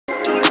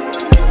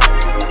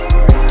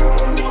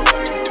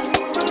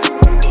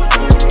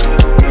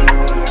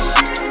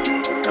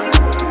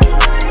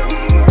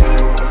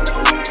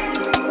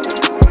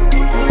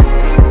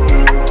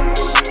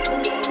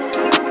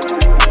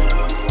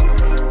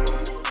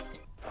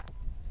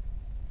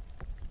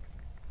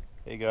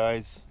Hey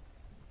guys,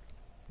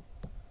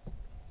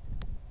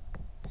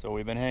 so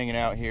we've been hanging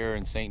out here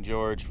in St.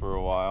 George for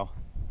a while.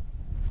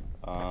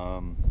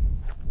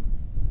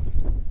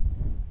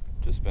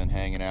 Just been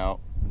hanging out,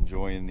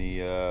 enjoying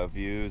the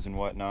views and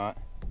whatnot.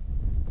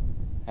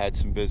 Had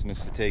some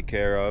business to take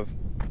care of,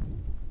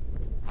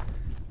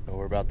 so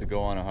we're about to go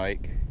on a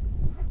hike.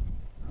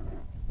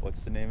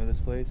 What's the name of this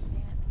place?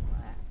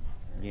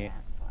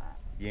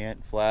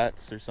 Yant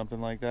Flats or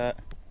something like that.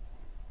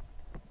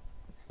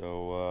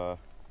 So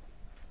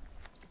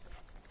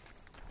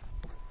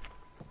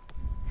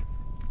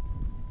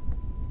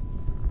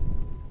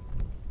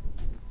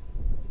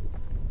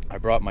I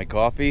brought my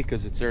coffee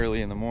because it's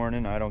early in the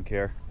morning. I don't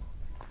care.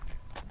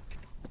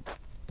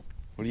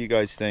 What do you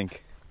guys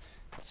think?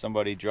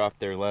 Somebody dropped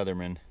their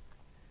Leatherman.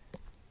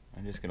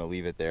 I'm just gonna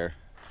leave it there.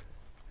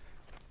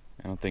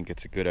 I don't think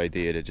it's a good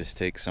idea to just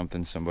take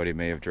something somebody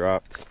may have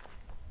dropped.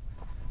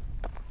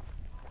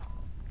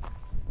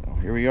 So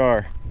here we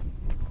are.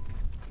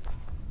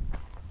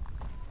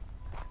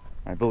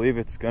 I believe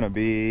it's gonna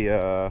be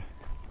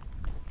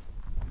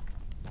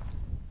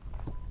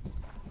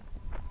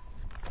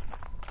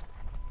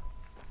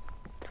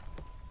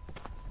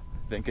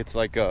I think it's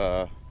like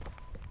I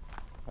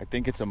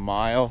think it's a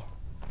mile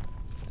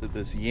to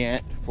this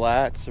Yant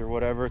Flats or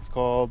whatever it's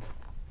called,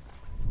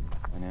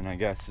 and then I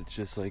guess it's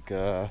just like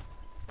well,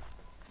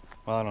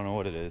 I don't know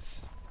what it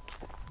is,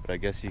 but I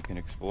guess you can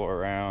explore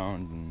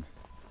around and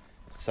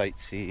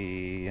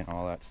sightsee and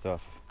all that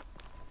stuff.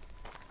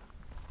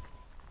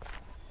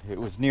 It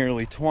was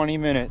nearly 20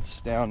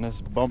 minutes down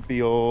this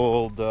bumpy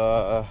old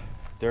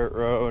dirt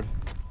road,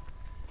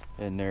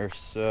 and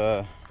there's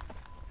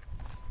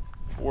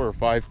 4 or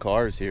 5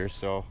 cars here,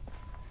 so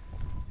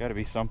gotta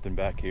be something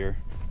back here.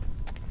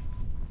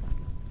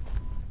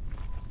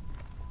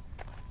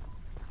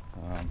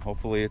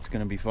 Hopefully it's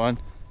gonna be fun.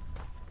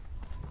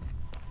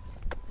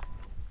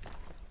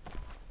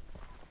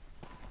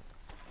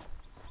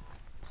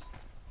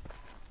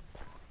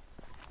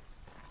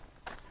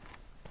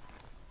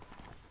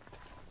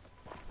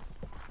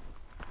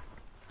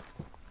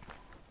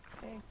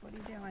 Hey, what are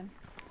you doing?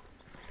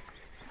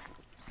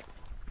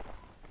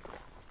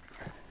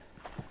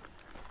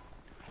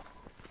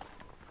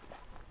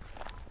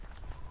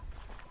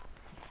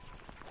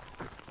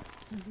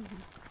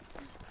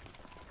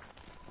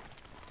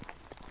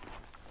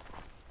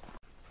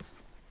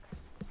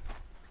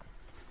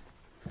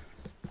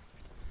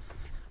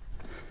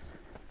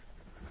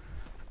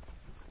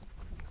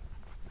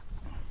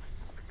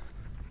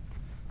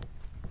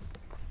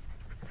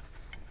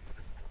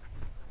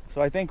 So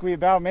I think we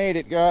about made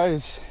it,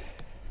 guys.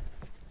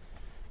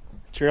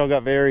 Trail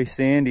got very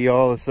sandy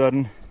all of a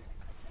sudden.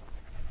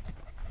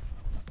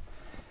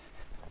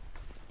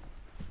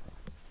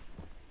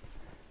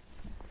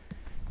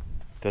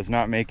 Does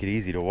not make it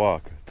easy to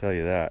walk, I'll tell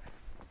you that.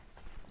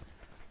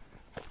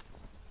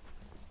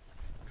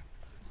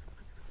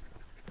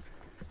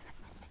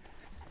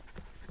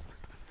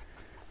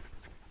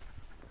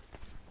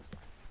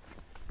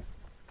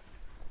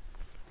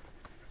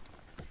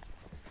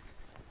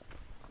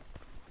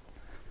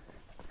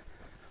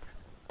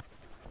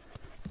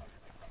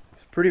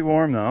 Pretty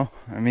warm though.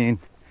 I mean,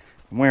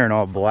 I'm wearing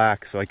all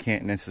black, so I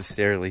can't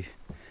necessarily,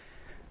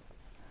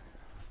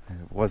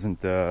 it wasn't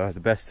the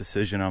best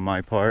decision on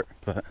my part,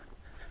 but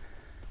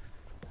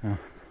let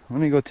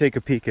me go take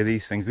a peek at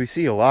these things. We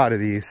see a lot of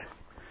these.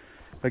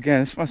 Again,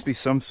 this must be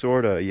some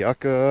sort of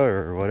yucca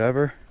or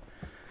whatever.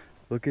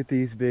 Look at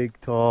these big,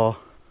 tall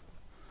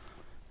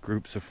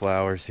groups of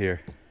flowers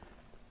here.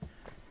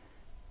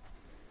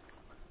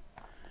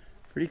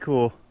 Pretty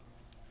cool.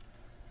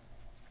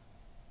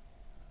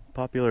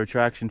 Popular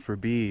attraction for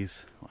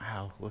bees.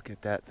 Wow, look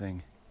at that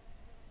thing.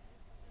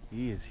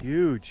 He is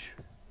huge.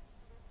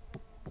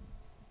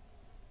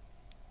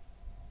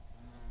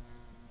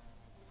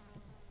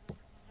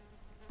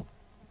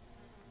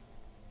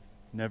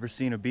 Never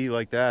seen a bee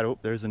like that. Oh,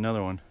 there's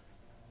another one.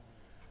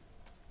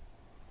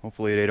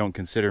 Hopefully they don't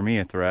consider me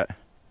a threat.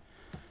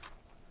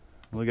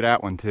 Look at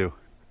that one too.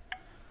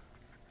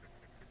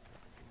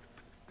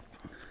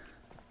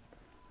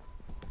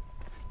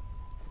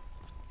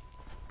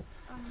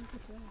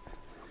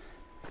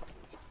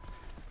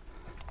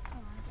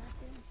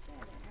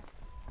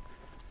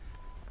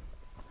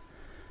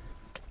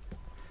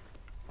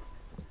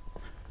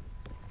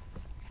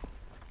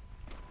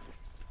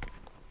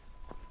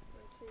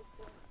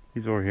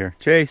 He's over here.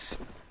 Chase!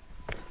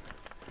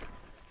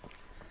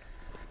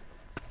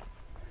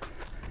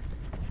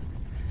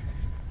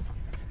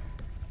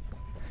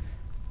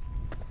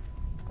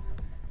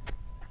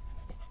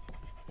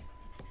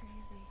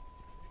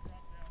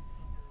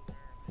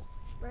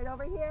 Right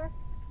over here?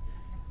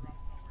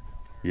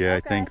 Yeah, Okay. I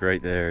think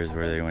right there is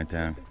where they went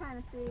down. You can kind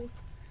of see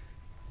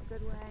a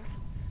good way.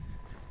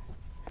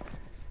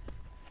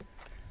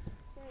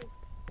 Okay.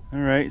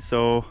 Alright,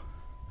 so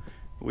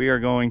we are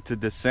going to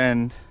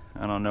descend.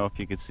 I don't know if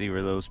you can see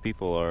where those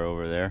people are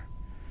over there.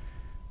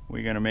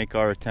 We're going to make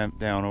our attempt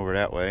down over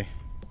that way.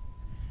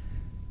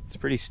 It's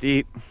pretty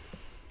steep,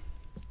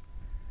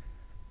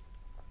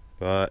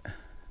 but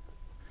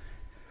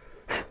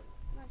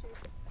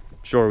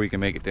sure we can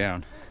make it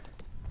down.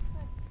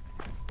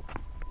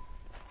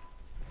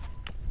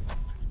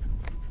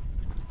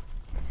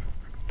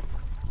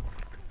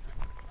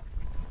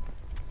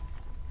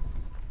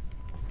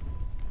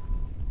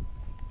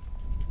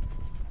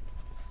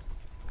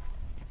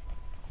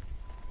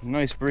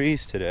 Nice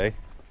breeze today.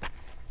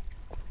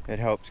 It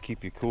helps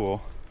keep you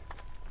cool.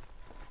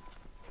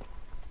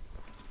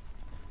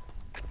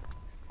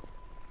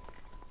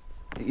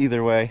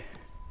 Either way,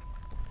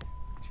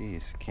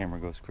 geez, camera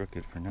goes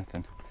crooked for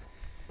nothing.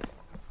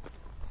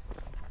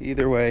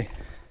 Either way,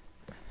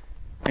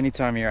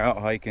 anytime you're out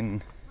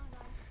hiking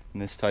in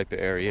this type of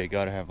area, you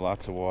gotta have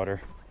lots of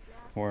water,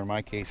 or in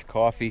my case,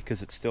 coffee,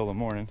 because it's still the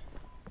morning.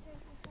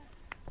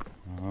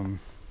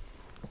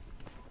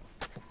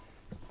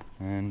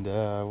 And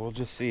we'll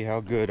just see how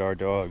good our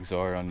dogs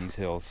are on these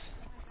hills.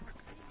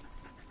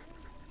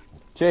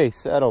 Chase,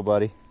 settle,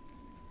 buddy.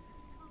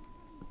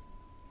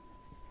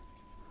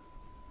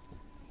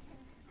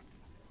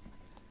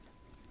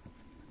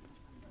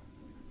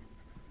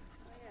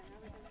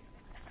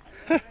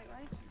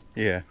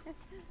 Yeah,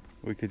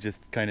 we could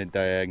just kind of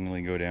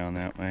diagonally go down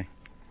that way.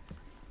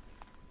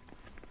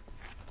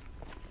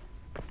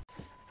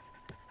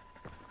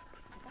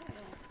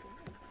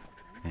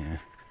 Yeah.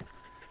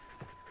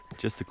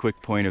 Just a quick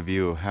point of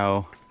view of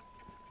how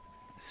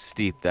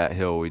steep that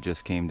hill we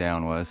just came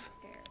down was.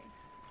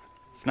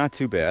 It's not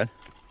too bad.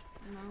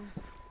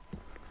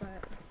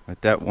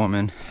 But that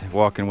woman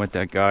walking with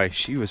that guy,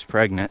 she was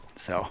pregnant,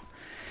 so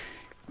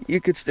you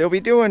could still be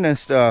doing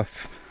this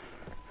stuff.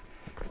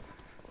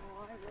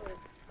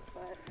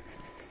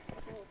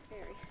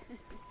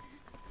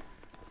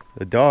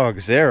 The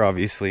dogs, they're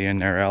obviously in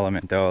their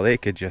element though. They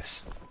could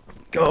just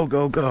go,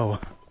 go, go.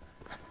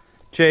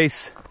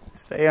 Chase,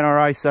 stay in our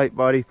eyesight,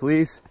 buddy,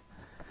 please.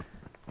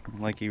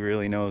 Like he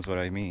really knows what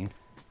I mean.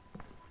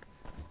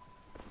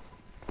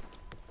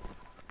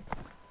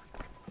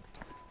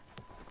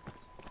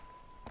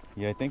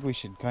 Yeah, I think we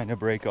should kind of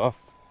break off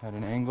at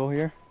an angle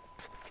here.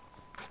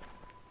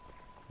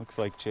 Looks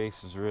like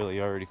Chase has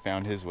really already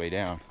found his way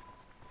down.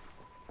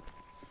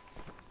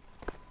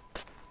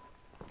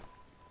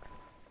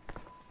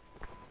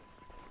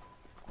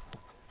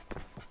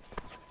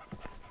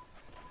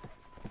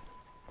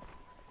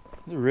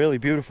 It's a really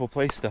beautiful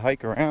place to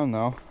hike around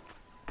though.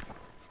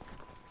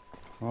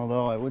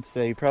 Although I would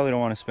say you probably don't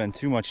want to spend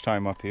too much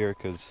time up here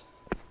because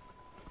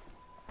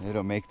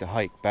it'll make the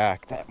hike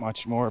back that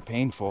much more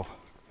painful.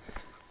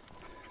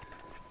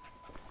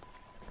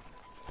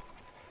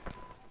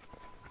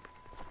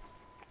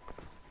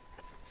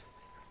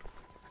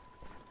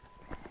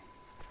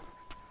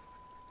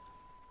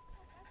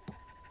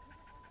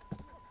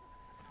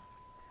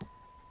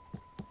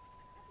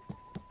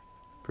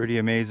 Pretty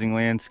amazing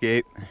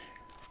landscape.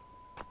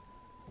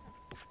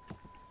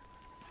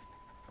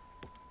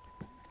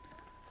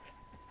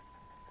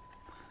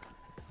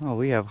 Oh,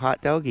 we have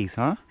hot doggies,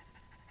 huh?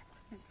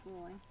 He's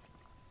drooling.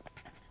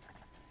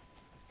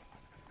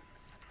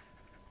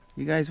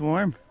 You guys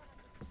warm?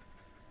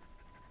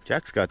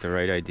 Jack's got the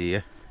right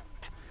idea.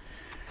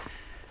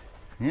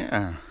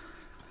 Yeah.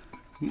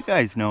 You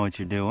guys know what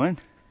you're doing,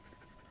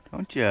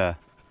 don't ya?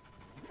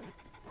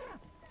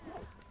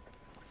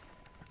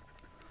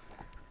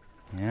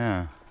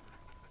 Yeah.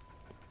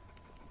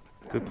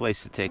 Good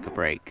place to take a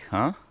break,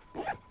 huh?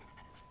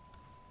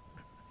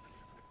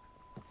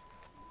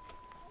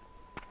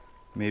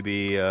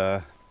 Maybe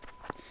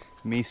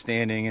me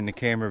standing in the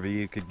camera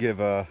view could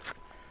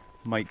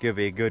might give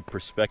a good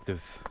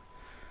perspective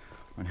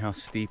on how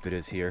steep it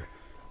is here.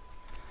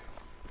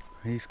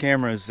 These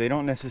cameras, they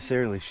don't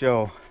necessarily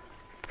show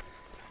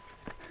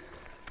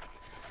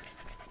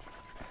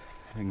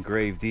in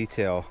grave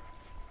detail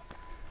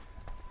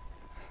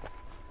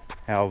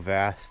how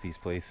vast these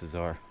places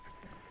are.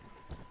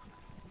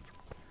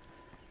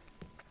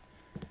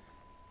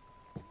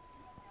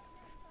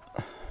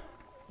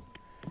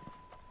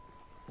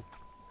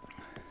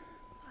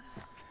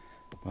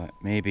 But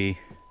maybe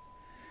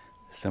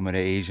some of the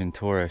Asian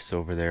tourists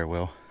over there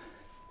will.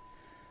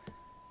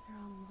 They're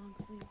all in long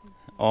sleeves.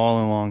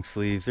 All in long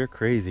sleeves. They're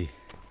crazy.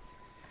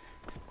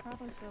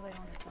 Probably so they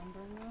don't get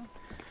sunburned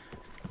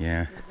though.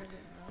 Yeah.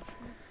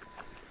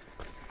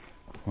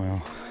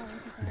 Well.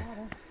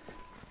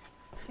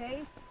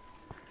 Chase?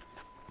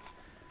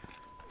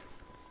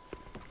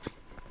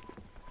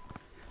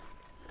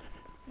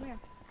 Come here.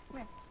 Come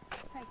here.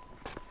 Hey.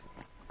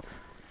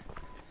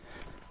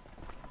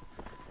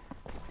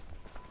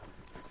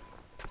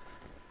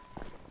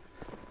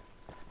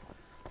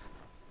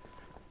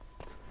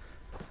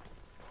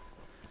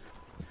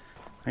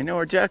 I know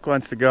where Jack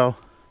wants to go.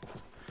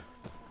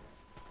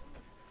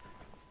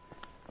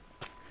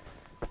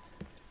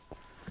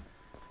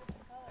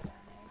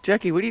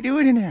 Jackie, what are you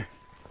doing in there?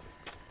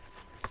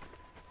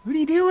 What are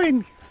you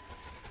doing?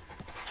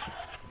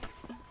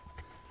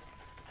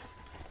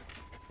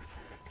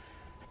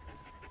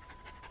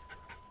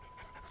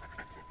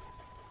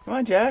 Come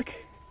on,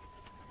 Jack.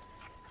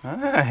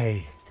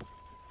 Hi.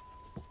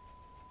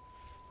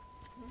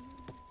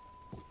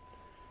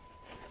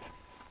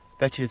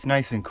 Bet you it's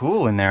nice and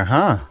cool in there,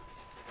 huh?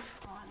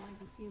 Oh,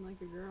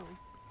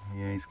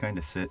 kind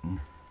of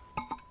sitting.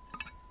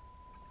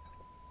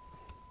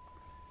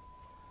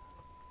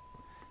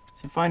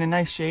 Did you find a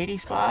nice shady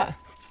spot?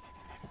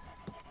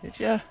 Did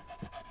ya?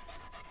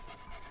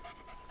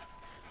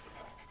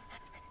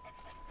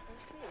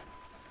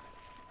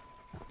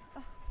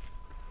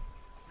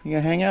 You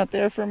gonna hang out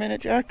there for a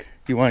minute, Jack?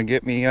 You want to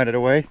get me out of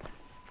the way?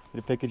 Get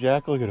a pick of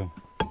Jack? Look at him.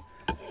 Hi,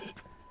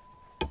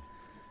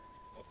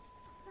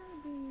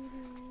 baby.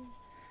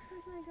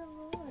 Where's my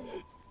good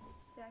boy?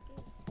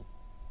 Jackie.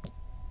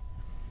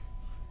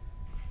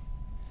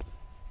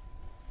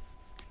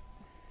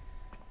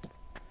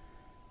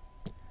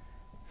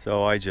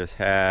 So I just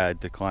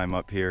had to climb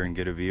up here and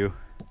get a view.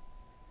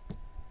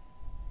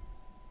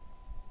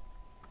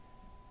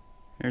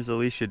 There's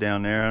Alicia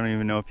down there. I don't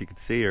even know if you could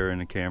see her in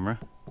the camera.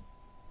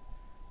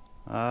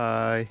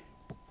 Hi.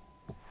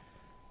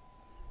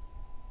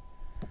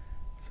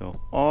 So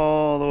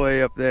all the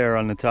way up there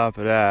on the top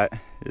of that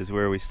is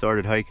where we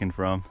started hiking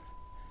from.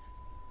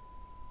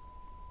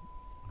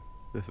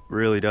 It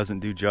really doesn't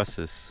do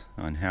justice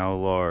on how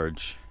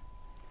large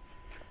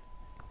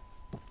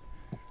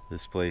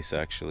this place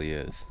actually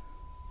is.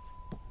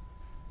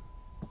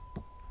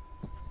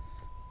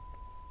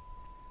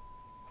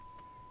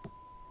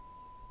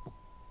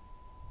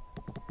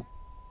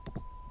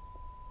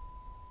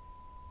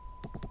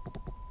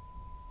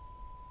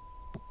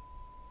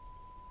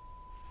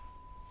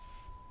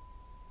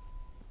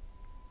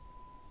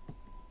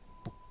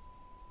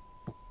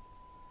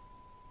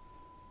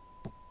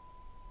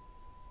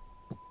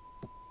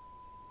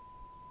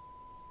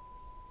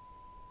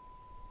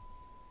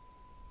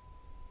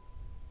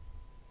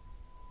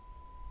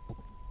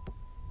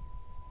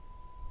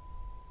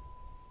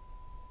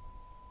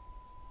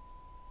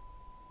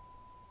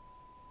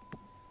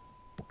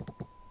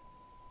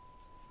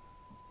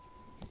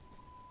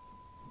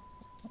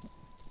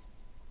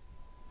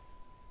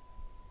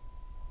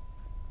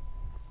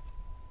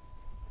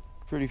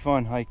 Pretty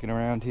fun hiking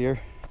around here.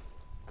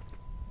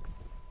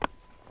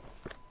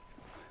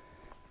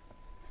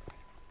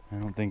 I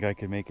don't think I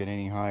could make it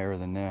any higher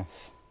than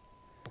this.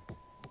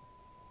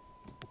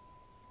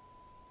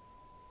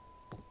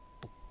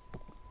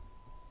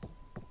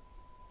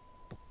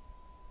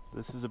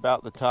 This is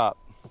about the top.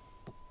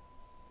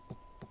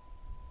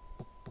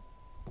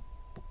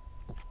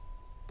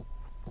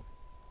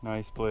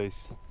 Nice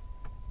place.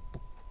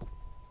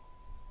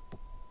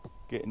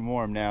 Getting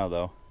warm now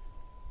though.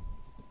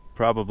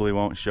 Probably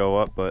won't show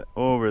up, but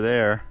over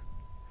there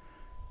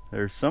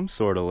there's some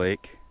sort of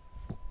lake.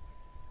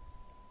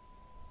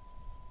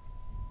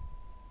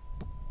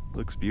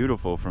 Looks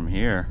beautiful from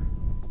here.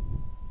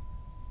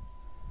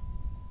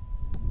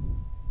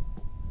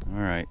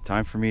 Alright,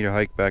 time for me to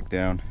hike back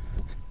down.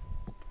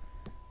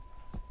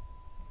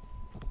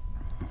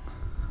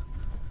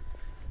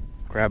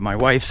 Grab my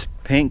wife's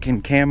pink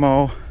and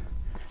camo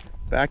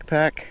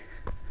backpack.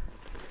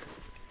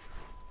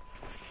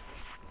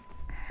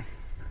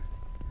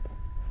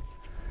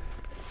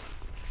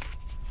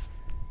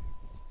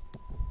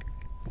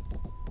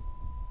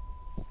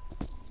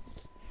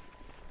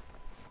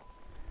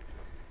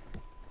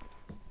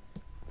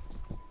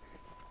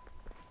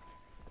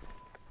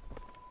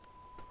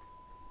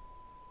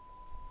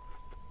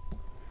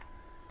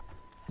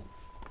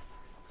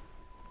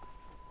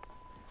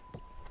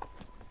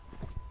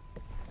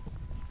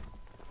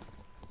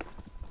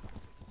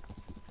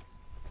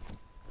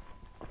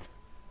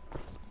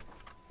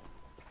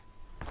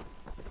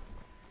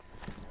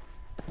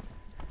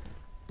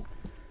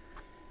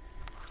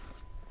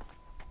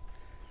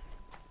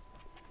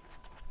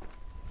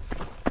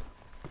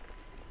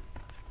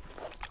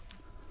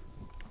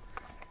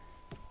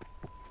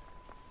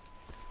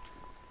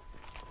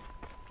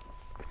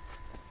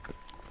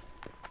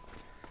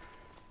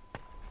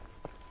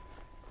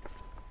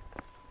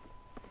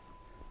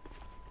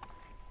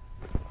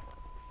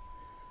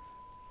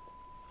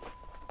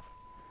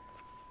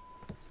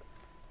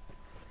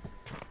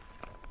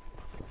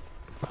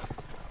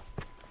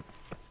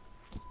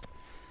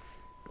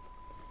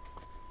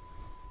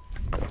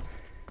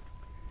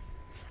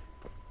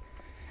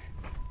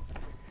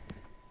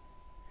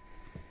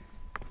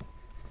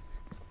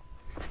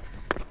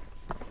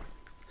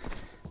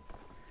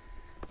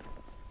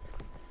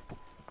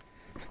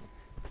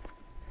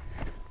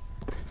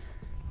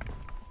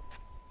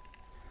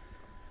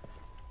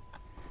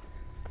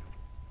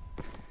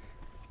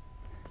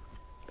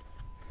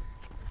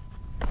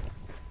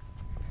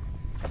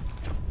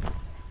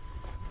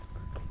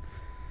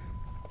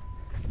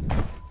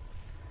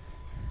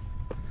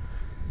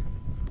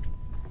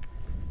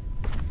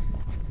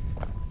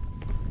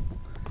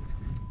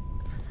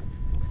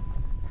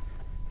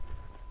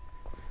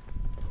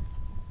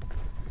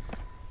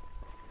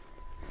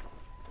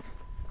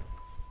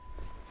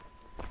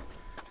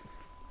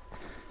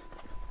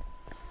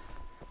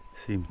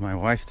 Seems my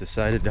wife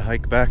decided to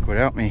hike back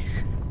without me.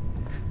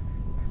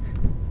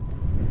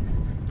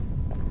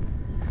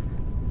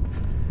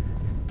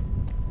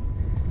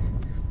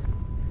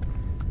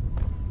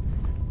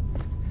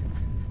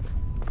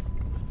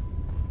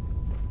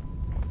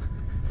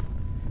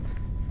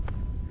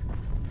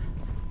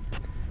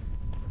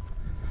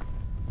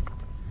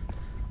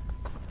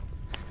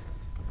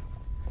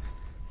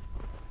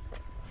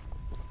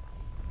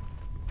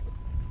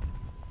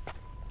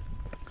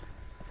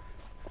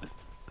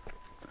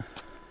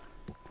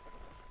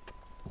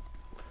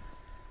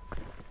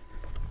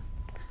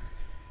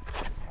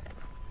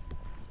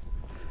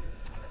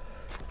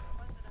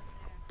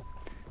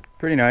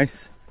 Pretty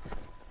nice.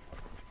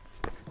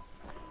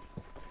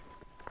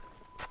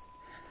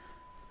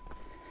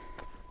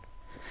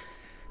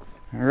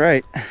 All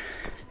right.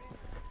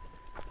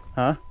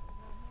 Huh?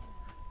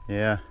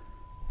 Yeah.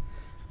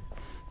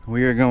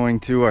 We are going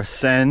to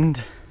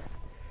ascend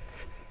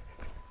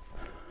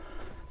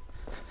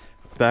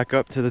back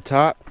up to the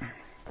top.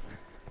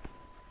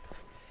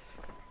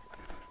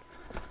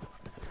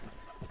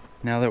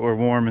 Now that we're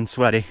warm and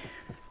sweaty.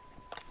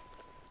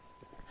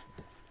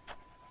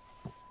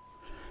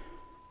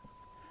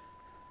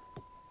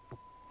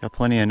 Got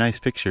plenty of nice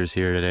pictures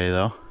here today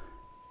though.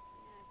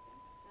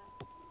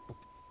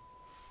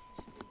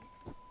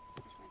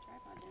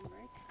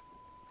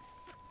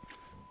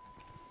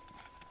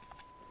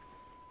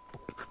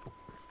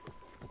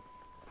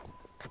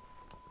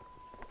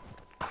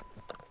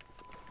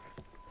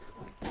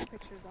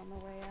 Pictures on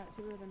the way out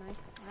too of the nice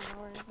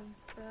flowers and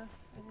stuff.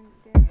 I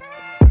didn't get.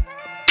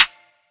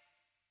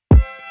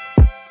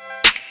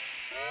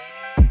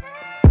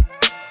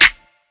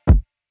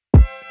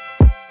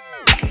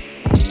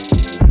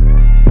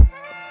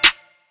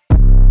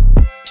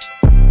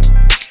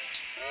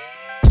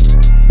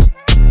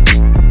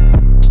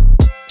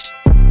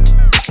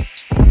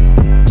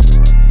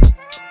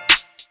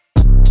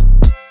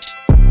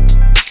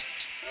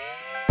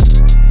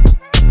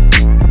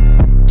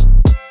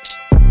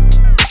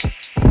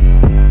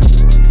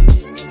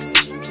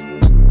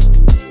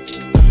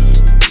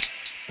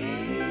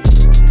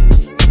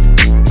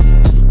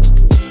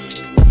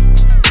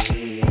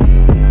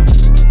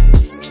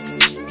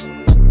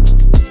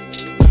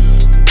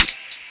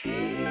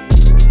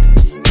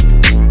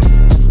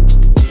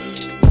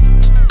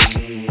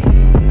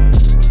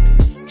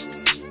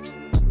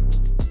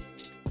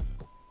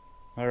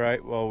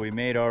 Alright, well, we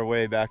made our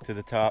way back to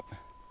the top.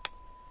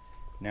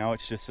 Now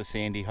it's just a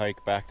sandy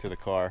hike back to the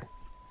car.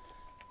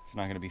 It's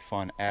not going to be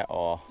fun at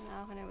all.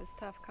 No, and it was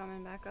tough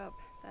coming back up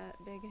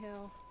that big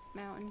hill,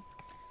 mountain.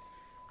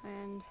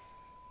 And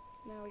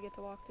now we get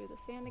to walk through the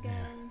sand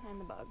again and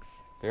the bugs.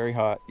 Very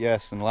hot,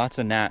 yes, and lots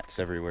of gnats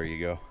everywhere you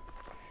go.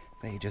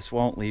 They just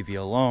won't leave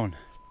you alone.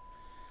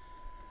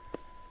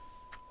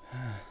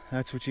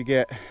 That's what you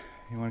get.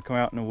 You want to come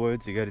out in the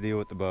woods, you got to deal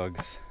with the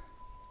bugs.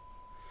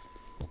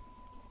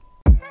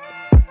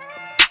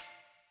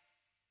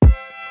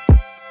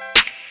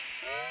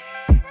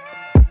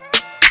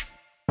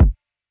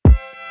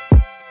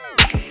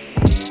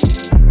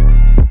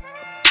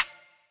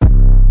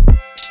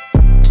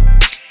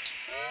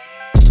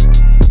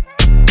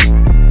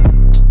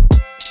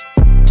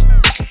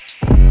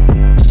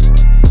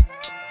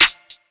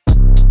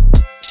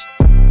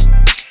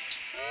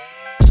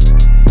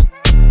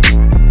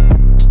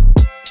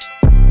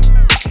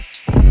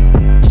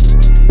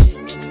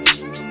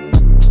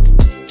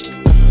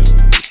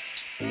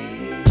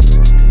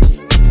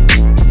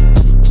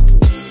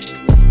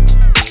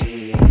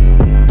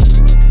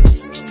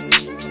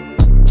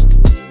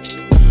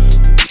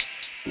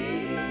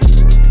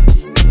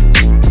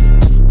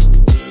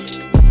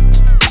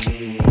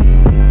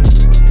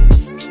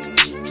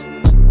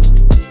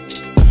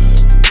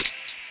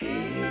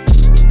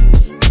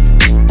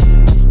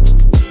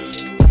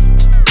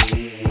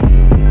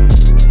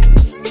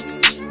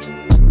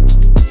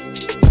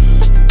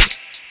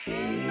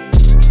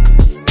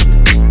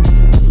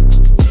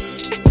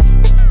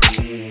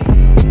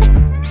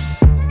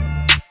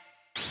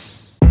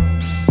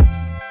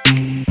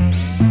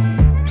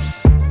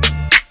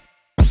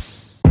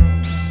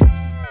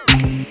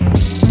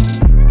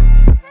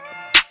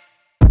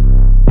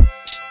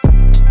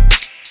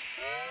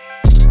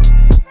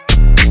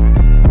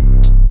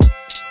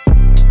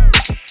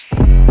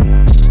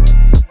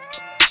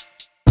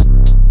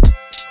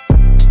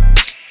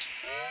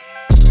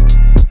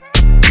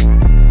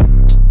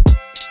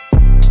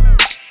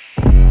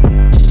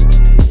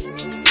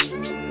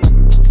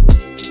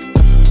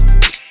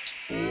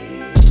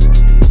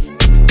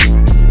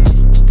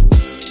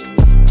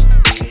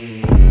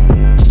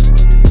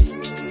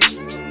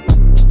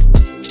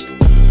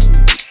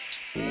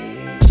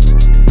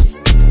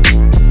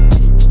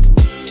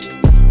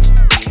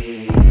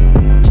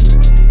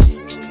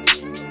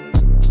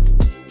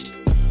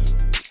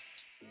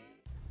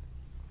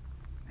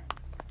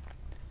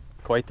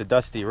 Quite the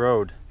dusty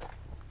road.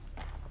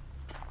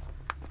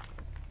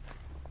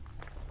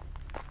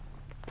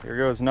 Here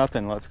goes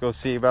nothing. Let's go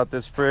see about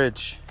this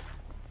fridge.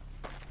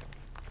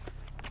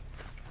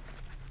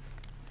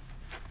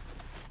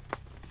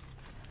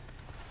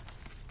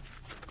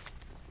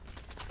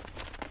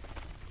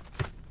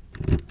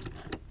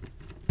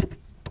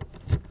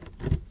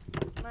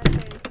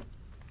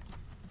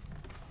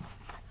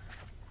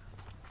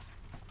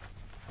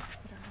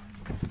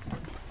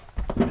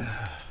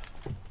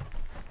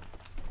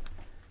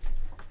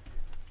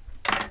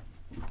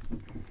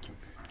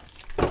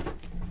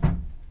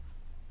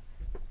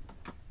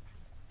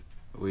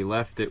 We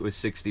left, it was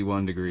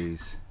 61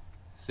 degrees.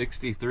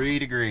 63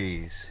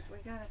 degrees. We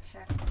gotta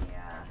check.